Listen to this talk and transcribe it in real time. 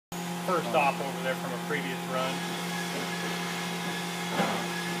first op over there from a previous run.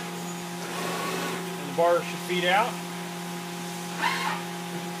 And the bar should feed out.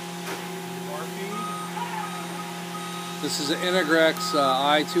 Bar feed. This is an INTEGREX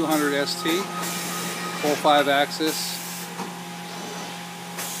i200ST, full 5-axis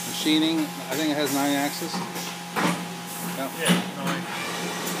machining. I think it has 9 axis. Yep. Yeah, 9.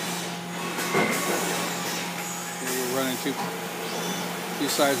 We're running two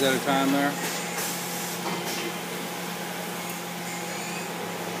sides at a time there.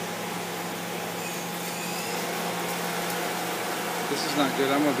 This is not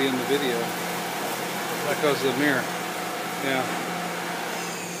good. I'm going to be in the video because of the mirror. Yeah.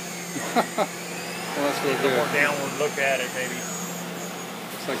 Well, that's real good. More downward look at it, maybe.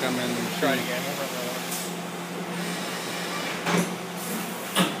 Looks like I'm in the machine. Try it again. We'll run that one.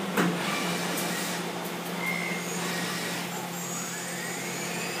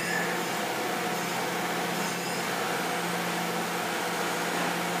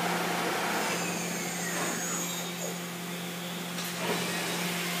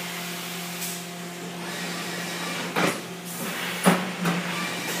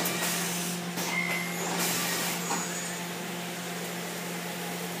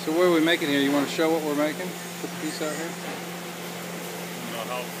 So what are we making here? You want to show what we're making? Put the piece out here? I don't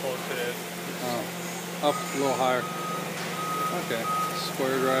know how close it is. Oh, up a little higher. Okay,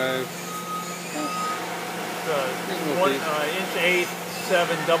 square drive. It's 1 inch 8,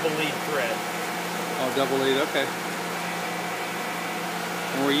 7 double lead thread. Oh, double lead, okay.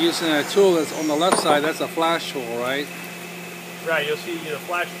 And we're using a tool that's on the left side. That's a flash tool, right? Right, you'll see the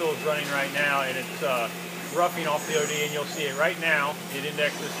flash tool is running right now, and it's roughing off the OD, and you'll see it right now. It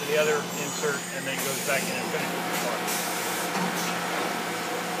indexes to the other insert and then goes back in and finishes the part.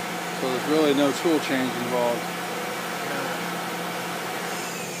 So there's really no tool change involved.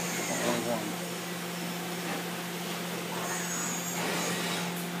 Only one.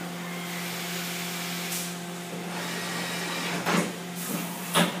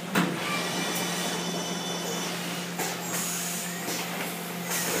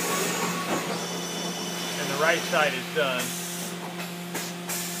 Right side is done.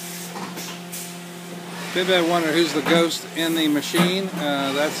 If anybody wondered who's the ghost in the machine,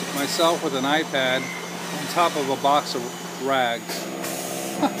 that's myself with an iPad on top of a box of rags.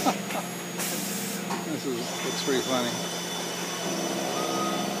 It's pretty funny.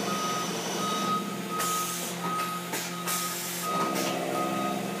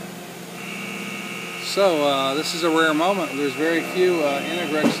 So this is a rare moment. There's very few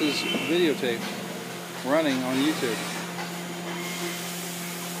INTEGREX's videotapes running on YouTube.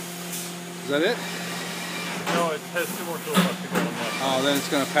 Is that it? No, it has 2 more tools left to go on left. Oh, then it's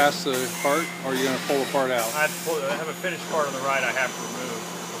going to pass the part, or you're going to pull the part out? I have a finished part on the right I have to remove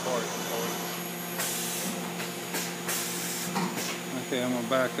the part. Okay, I'm going to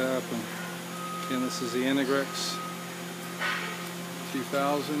back up. And again, this is the INTEGREX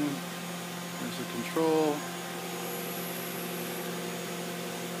 2000. There's the control.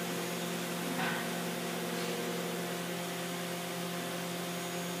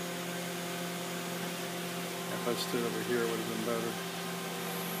 If I stood over here, it would have been better.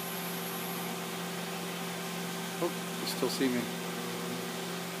 Oh, you still see me.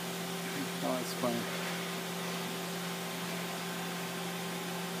 Oh, that's funny.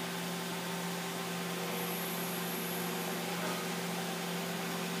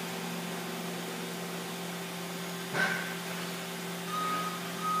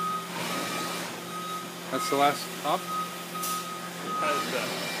 That's the last op?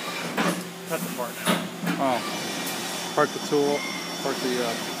 Cut the part now. Oh, part the tool, part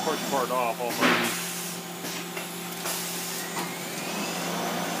the part off almost.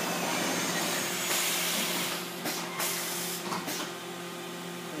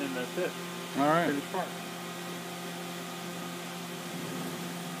 And that's it. All right. Finished part.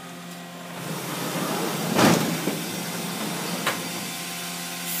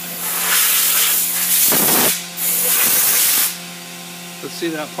 Let's see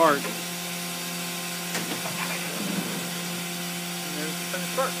that part.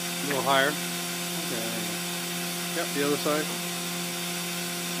 A little higher. Okay, there you go. Yep, the other side.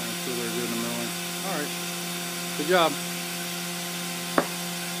 That's what they're doing the milling. Alright. Good job.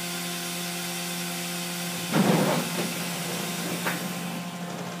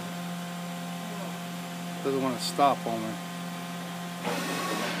 Doesn't want to stop on me.